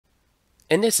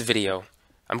In this video,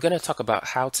 I'm going to talk about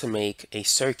how to make a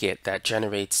circuit that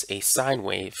generates a sine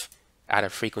wave at a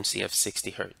frequency of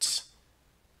 60 Hertz.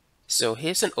 So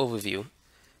here's an overview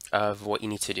of what you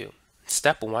need to do.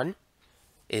 Step 1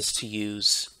 is to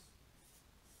use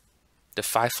the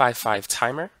 555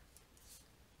 timer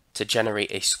to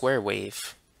generate a square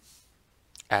wave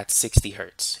at 60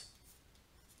 Hertz.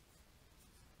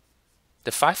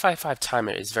 The 555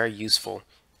 timer is very useful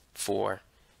for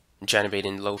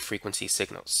generating low frequency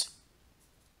signals.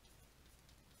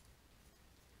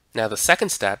 Now the second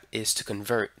step is to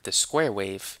convert the square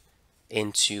wave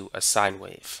into a sine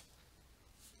wave.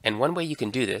 And one way you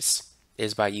can do this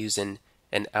is by using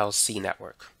an LC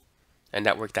network, a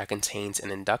network that contains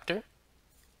an inductor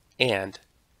and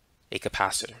a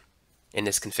capacitor in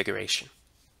this configuration.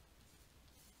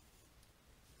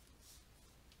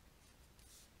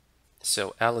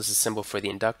 So L is the symbol for the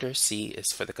inductor, C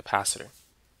is for the capacitor.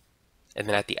 And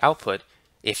then at the output,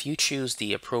 if you choose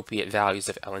the appropriate values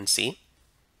of L and C,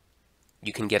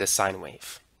 you can get a sine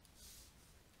wave.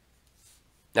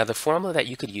 Now the formula that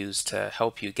you could use to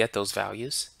help you get those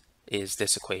values is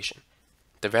this equation.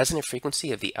 The resonant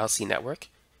frequency of the LC network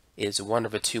is 1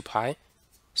 over 2 pi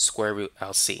square root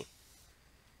LC.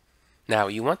 Now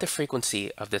you want the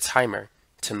frequency of the timer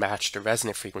to match the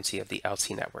resonant frequency of the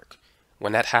LC network.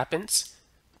 When that happens,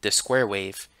 the square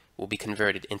wave will be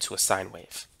converted into a sine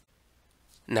wave.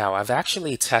 Now I've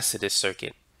actually tested this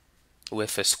circuit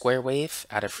with a square wave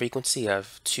at a frequency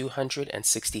of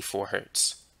 264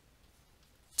 Hertz.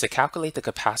 To calculate the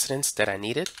capacitance that I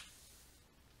needed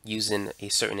using a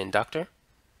certain inductor,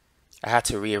 I had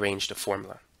to rearrange the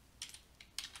formula.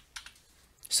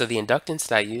 So the inductance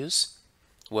that I used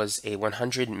was a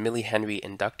 100 millihenry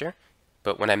inductor,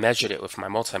 but when I measured it with my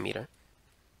multimeter,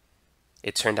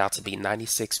 it turned out to be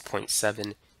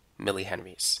 96.7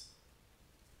 millihenries.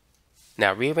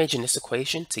 Now, rearranging this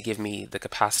equation to give me the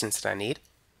capacitance that I need,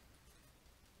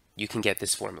 you can get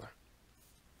this formula.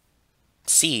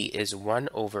 C is 1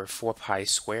 over 4 pi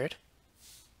squared,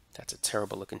 that's a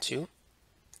terrible looking 2,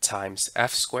 times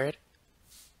F squared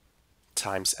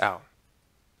times L.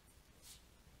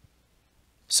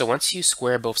 So once you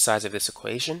square both sides of this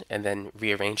equation and then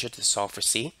rearrange it to solve for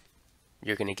C,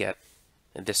 you're going to get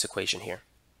this equation here.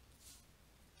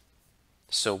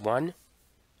 So 1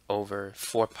 over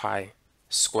 4 pi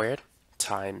squared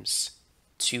times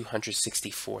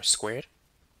 264 squared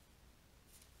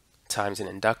times an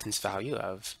inductance value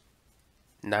of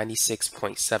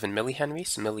 96.7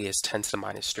 millihenries. Milli is 10 to the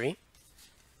minus 3.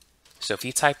 So if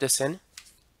you type this in,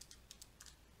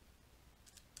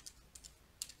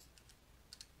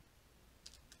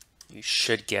 you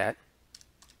should get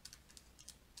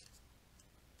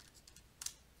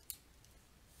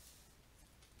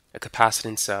a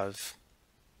capacitance of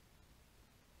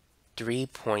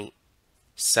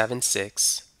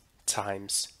 3.76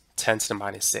 times 10 to the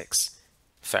minus 6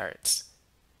 farads.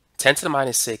 10 to the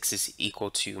minus 6 is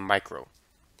equal to micro.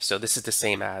 So this is the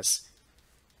same as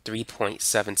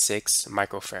 3.76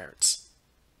 microfarads.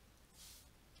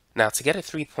 Now to get a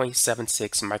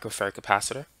 3.76 microfarad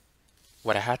capacitor,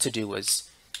 what I had to do was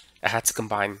I had to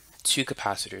combine two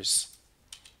capacitors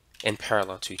in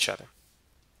parallel to each other.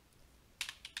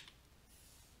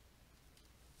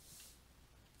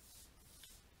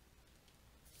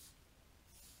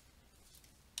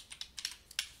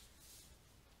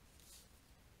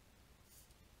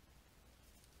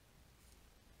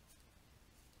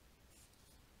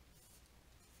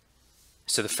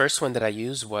 So the first one that I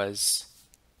used was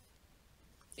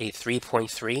a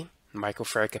 3.3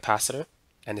 microfarad capacitor,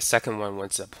 and the second one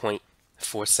was a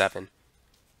 0.47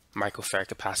 microfarad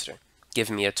capacitor,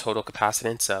 giving me a total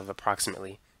capacitance of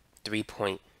approximately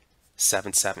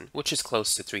 3.77, which is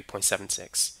close to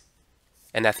 3.76.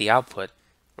 And at the output,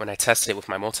 when I tested it with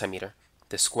my multimeter,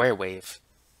 the square wave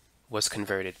was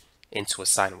converted into a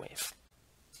sine wave.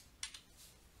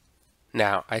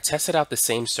 Now, I tested out the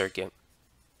same circuit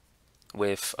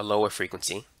with a lower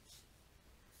frequency.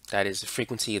 That is a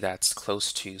frequency that's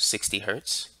close to 60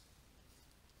 Hertz.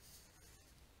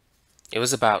 It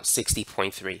was about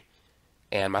 60.3,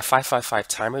 and my 555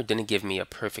 timer didn't give me a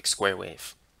perfect square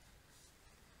wave.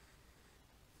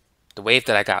 The wave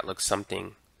that I got looked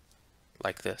something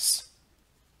like this.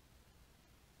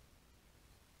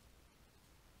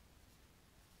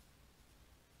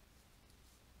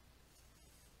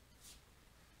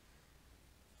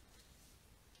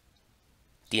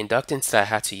 The inductance that I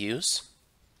had to use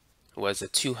was a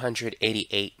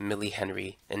 288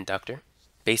 millihenry inductor,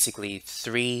 basically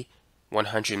 3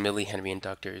 100 millihenry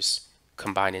inductors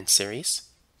combined in series.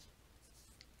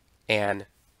 And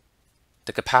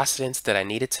The capacitance that I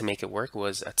needed to make it work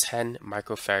was a 10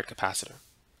 microfarad capacitor,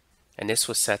 and this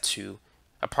was set to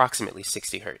approximately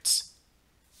 60 Hertz.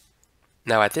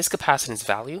 Now at this capacitance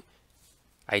value,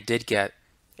 I did get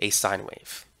a sine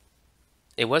wave.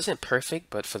 It wasn't perfect,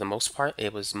 but for the most part,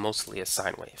 it was mostly a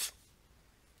sine wave.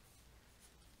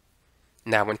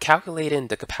 Now when calculating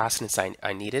the capacitance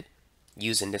I needed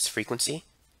using this frequency,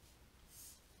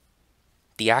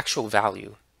 the actual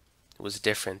value was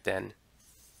different than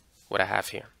what I have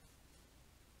here.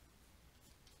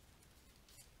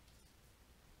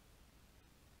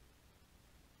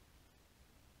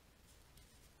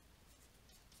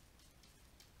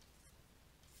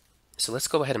 So let's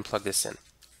go ahead and plug this in.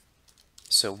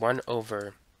 So 1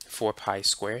 over 4 pi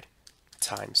squared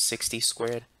times 60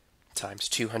 squared times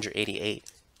 288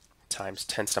 times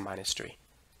 10 to the minus 3.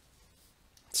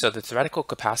 So the theoretical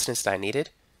capacitance that I needed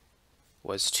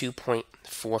was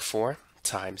 2.44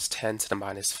 times 10 to the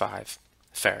minus 5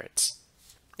 farads.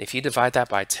 If you divide that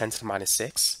by 10 to the minus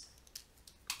 6,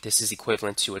 this is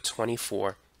equivalent to a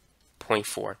 24.4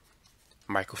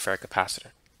 microfarad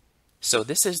capacitor. So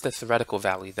this is the theoretical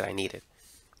value that I needed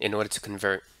in order to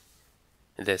convert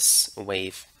this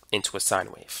wave into a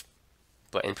sine wave.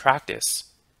 But in practice,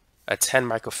 a 10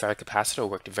 microfarad capacitor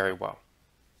worked very well.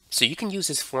 So you can use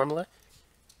this formula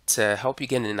to help you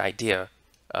get an idea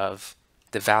of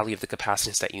the value of the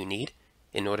capacitance that you need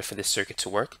in order for this circuit to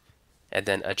work, and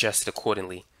then adjust it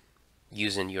accordingly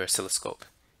using your oscilloscope.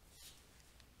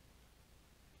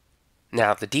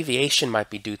 Now, the deviation might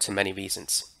be due to many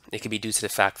reasons. It could be due to the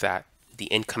fact that the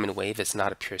incoming wave is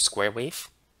not a pure square wave.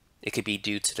 It could be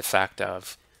due to the fact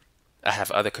of I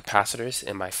have other capacitors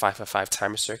in my 5x5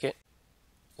 timer circuit,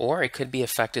 or it could be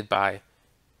affected by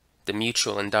the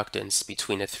mutual inductance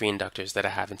between the 3 inductors that I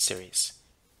have in series.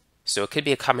 So it could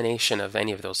be a combination of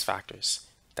any of those factors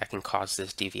that can cause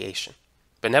this deviation.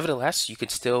 But nevertheless, you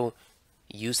could still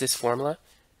use this formula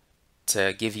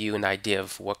to give you an idea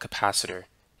of what capacitor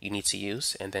you need to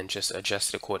use, and then just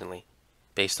adjust it accordingly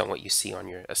based on what you see on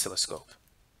your oscilloscope.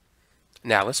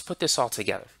 Now let's put this all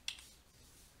together.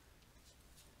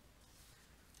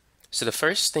 So the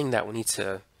first thing that we need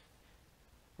to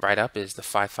write up is the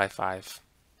 5x5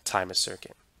 timer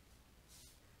circuit.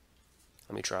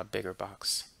 Let me draw a bigger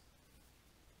box.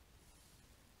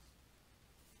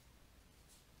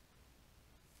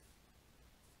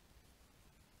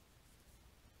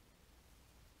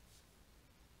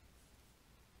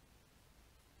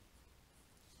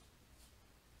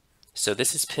 So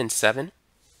this is pin 7,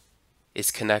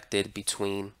 is connected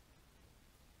between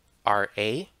RA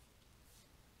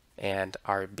and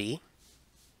RB.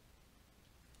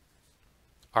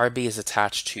 RB is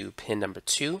attached to pin number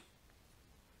 2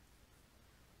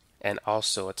 and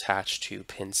also attached to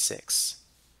pin 6.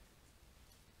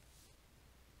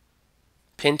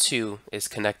 Pin 2 is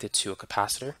connected to a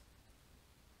capacitor,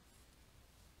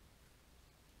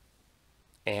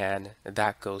 and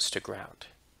that goes to ground.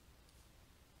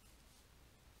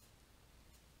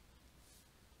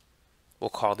 We'll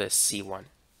call this C1.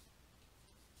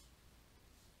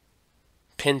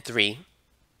 Pin 3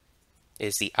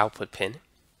 is the output pin.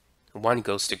 1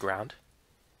 goes to ground.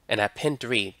 And at pin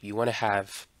 3, you want to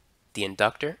have the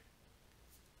inductor.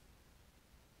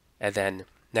 And then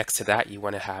next to that, you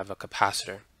want to have a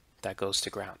capacitor that goes to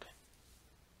ground.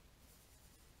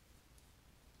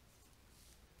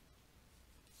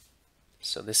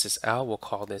 So this is L. We'll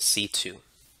call this C2.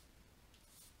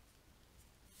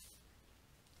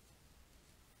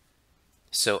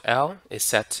 So L is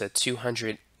set to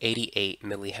 288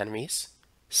 millihenries.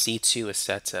 C2 is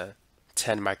set to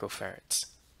 10 microfarads.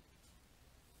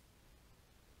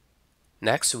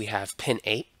 Next, we have pin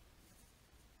 8,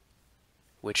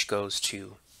 which goes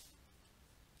to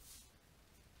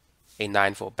a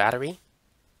 9-volt battery.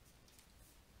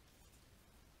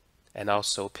 And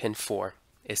also pin 4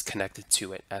 is connected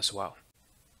to it as well.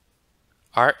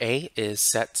 RA is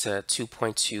set to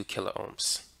 2.2 kilo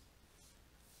ohms.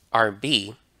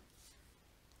 RB,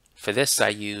 for this I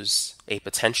use a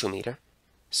potentiometer,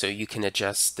 so you can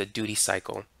adjust the duty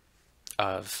cycle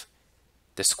of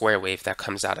the square wave that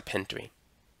comes out of pin 3.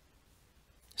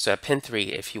 So at pin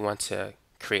 3, if you want to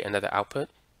create another output,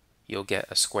 you'll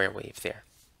get a square wave there,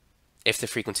 if the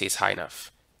frequency is high enough.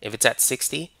 If it's at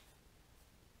 60,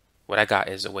 what I got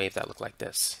is a wave that looked like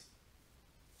this.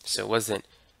 So it wasn't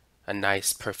a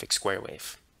nice, perfect square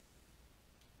wave.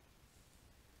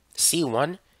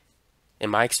 C1, in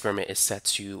my experiment, is set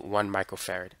to 1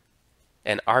 microfarad,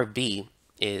 and RB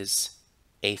is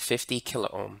a 50 kilo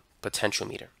ohm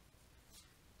potentiometer.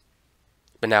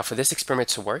 But now for this experiment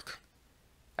to work,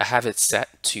 I have it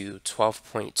set to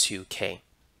 12.2 K.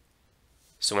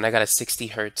 So when I got a 60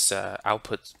 hertz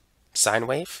output sine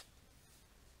wave,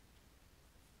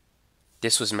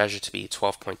 this was measured to be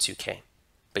 12.2K.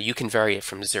 But you can vary it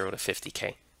from 0 to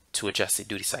 50K to adjust the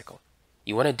duty cycle.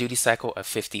 You want a duty cycle of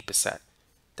 50%.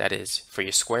 That is, for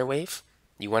your square wave,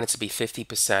 you want it to be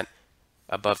 50%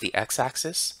 above the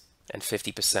x-axis and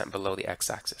 50% below the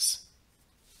x-axis.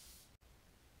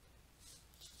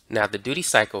 Now the duty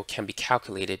cycle can be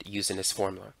calculated using this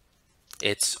formula.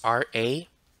 It's RA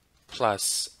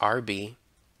plus RB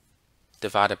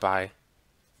divided by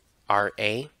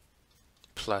RA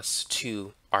plus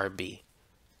 2RB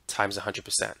times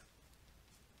 100%.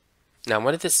 Now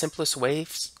one of the simplest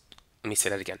ways, let me say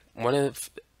that again.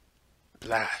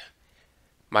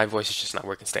 My voice is just not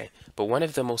working today. But one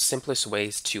of the most simplest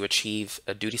ways to achieve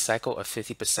a duty cycle of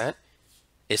 50%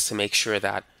 is to make sure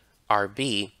that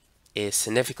RB is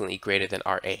significantly greater than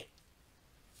RA.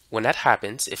 When that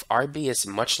happens, if RB is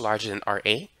much larger than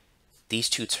RA, these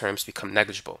two terms become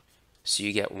negligible. So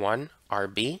you get 1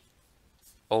 RB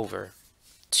over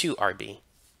 2 RB,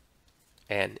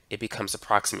 and it becomes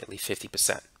approximately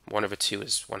 50%. 1 over 2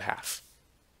 is 1/2.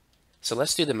 So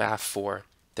let's do the math for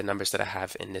the numbers that I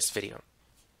have in this video.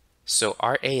 So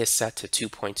RA is set to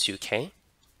 2.2K.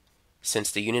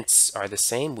 Since the units are the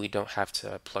same, we don't have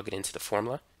to plug it into the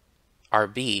formula.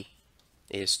 RB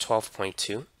is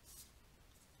 12.2.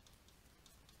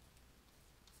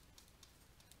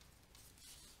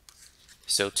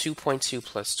 So 2.2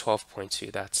 plus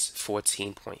 12.2, that's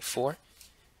 14.4.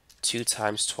 2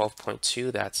 times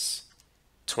 12.2, that's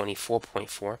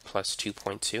 24.4 plus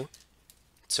 2.2.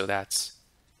 So that's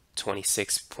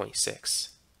 26.6.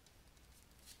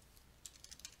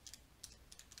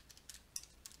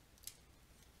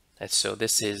 And so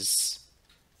this is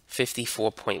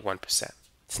 54.1%.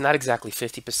 It's not exactly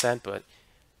 50%, but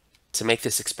to make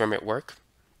this experiment work,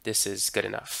 this is good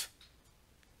enough.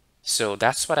 So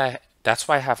that's why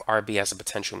I have RB as a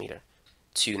potential meter,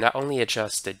 to not only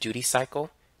adjust the duty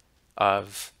cycle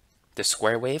of the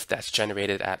square wave that's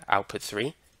generated at output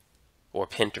 3 or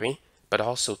pin 3, but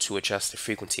also to adjust the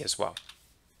frequency as well.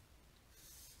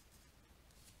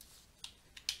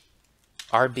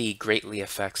 RB greatly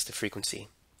affects the frequency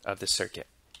of the circuit.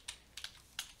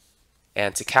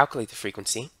 And to calculate the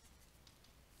frequency,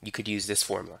 you could use this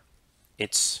formula.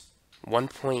 It's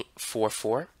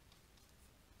 1.44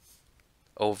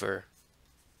 over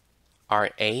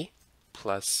RA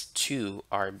plus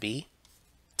 2RB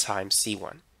times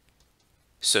C1.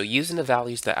 So using the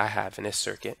values that I have in this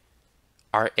circuit,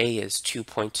 RA is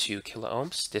 2.2 kilo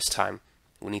ohms. This time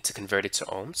we need to convert it to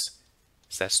ohms.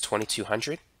 So that's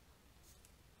 2200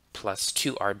 plus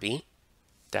 2RB.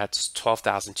 That's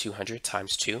 12,200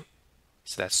 times 2.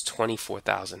 So that's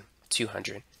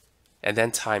 24,200. And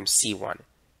then times C1,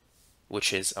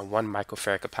 which is a 1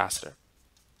 microfarad capacitor.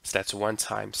 So that's 1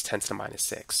 times 10 to the minus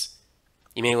 6.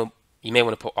 You may want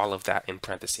to put all of that in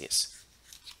parentheses.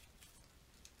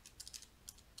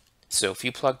 So if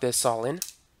you plug this all in,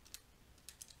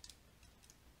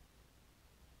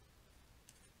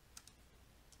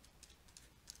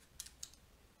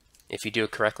 if you do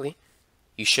it correctly,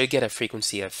 you should get a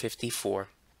frequency of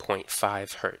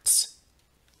 54.5 hertz,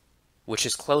 which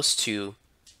is close to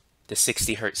the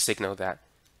 60 hertz signal that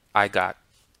I got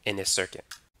in this circuit.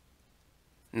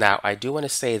 Now, I do want to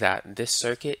say that this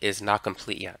circuit is not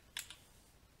complete yet.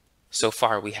 So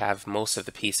far, we have most of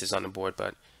the pieces on the board,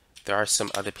 but there are some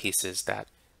other pieces that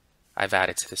I've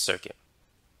added to the circuit.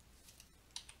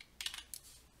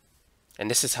 And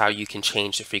this is how you can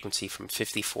change the frequency from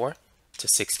 54 to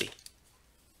 60.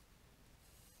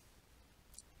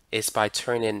 It's by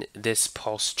turning this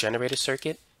pulse generator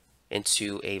circuit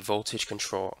into a voltage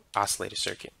control oscillator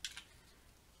circuit.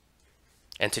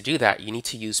 And to do that, you need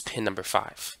to use pin number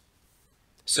 5.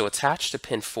 So attached to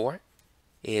pin 4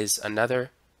 is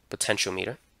another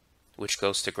potentiometer, which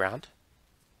goes to ground.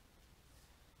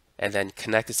 And then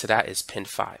connected to that is pin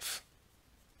 5.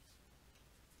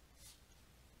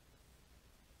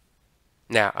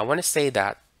 Now, I want to say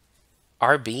that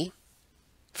RB,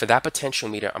 for that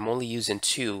potentiometer, I'm only using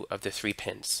 2 of the 3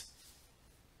 pins.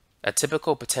 A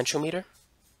typical potentiometer,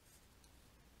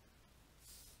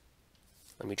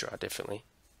 let me draw it differently,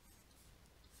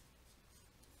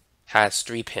 has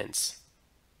 3 pins.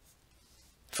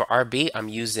 For RB, I'm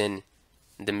using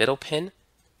the middle pin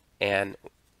and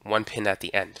 1 pin at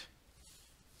the end.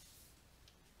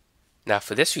 Now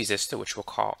for this resistor, which we'll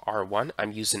call R1,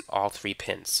 I'm using all 3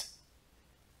 pins.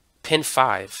 Pin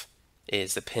 5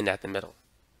 is the pin at the middle.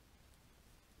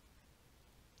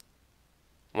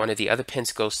 One of the other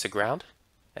pins goes to ground,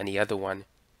 and the other one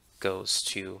goes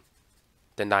to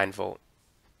the 9-volt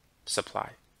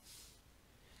supply.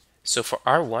 So for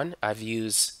R1, I've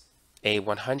used a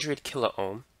 100 kilo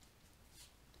ohm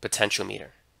potentiometer.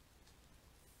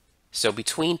 So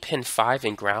between pin 5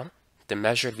 and ground, the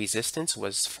measured resistance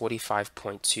was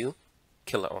 45.2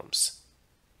 kilo ohms.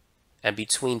 And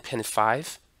between pin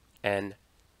 5 and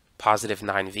positive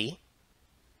 9V,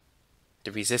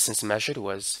 the resistance measured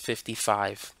was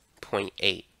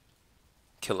 55.8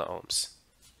 kilo ohms.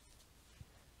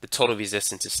 The total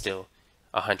resistance is still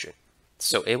 100.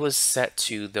 So it was set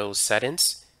to those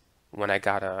settings when I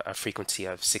got a frequency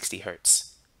of 60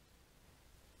 hertz.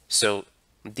 So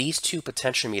these two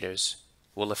potentiometers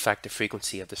will affect the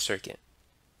frequency of the circuit.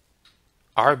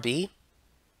 RB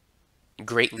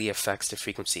greatly affects the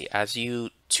frequency. As you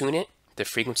tune it, the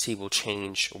frequency will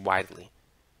change widely.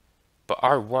 But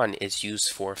R1 is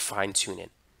used for fine tuning.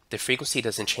 The frequency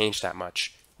doesn't change that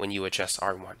much when you adjust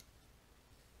R1.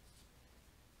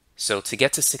 So to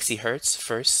get to 60 hertz,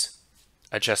 first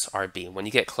adjust RB. When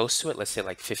you get close to it, let's say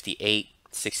like 58,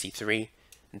 63,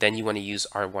 then you want to use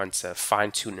R1 to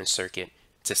fine tune the circuit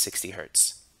to 60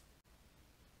 hertz.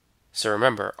 So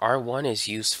remember, R1 is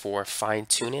used for fine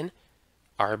tuning,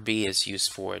 RB is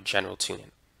used for general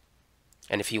tuning.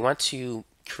 And if you want to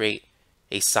create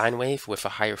a sine wave with a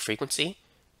higher frequency,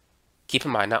 keep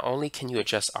in mind not only can you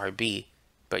adjust RB,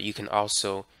 but you can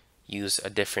also use a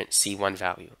different C1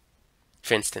 value.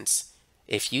 For instance,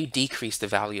 if you decrease the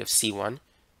value of C1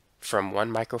 from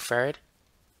 1 microfarad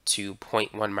to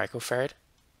 0.1 microfarad,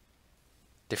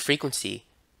 the frequency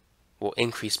will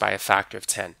increase by a factor of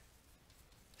 10,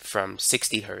 from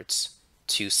 60 hertz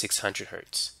to 600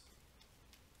 hertz.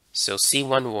 So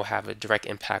C1 will have a direct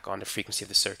impact on the frequency of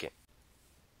the circuit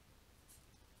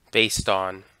based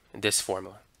on this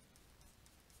formula.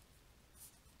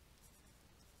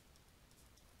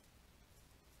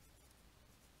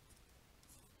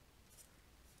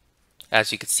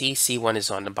 As you can see, C1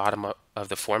 is on the bottom of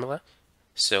the formula.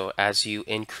 So as you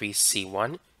increase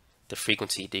C1, the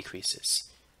frequency decreases.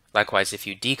 Likewise, if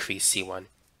you decrease C1,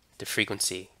 the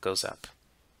frequency goes up.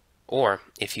 Or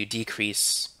if you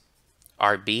decrease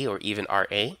RB or even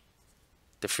RA,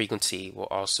 the frequency will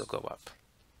also go up.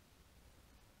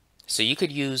 So you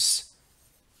could use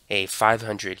a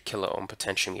 500 kilo ohm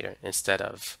potentiometer instead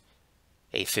of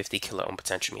a 50 kilo ohm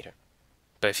potentiometer.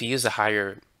 But if you use a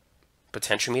higher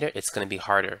potentiometer, it's going to be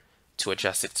harder to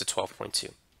adjust it to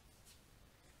 12.2.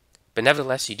 But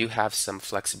nevertheless, you do have some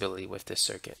flexibility with this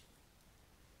circuit.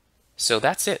 So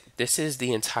that's it. This is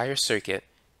the entire circuit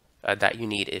that you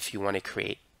need if you want to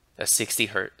create a 60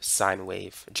 hertz sine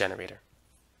wave generator.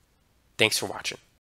 Thanks for watching.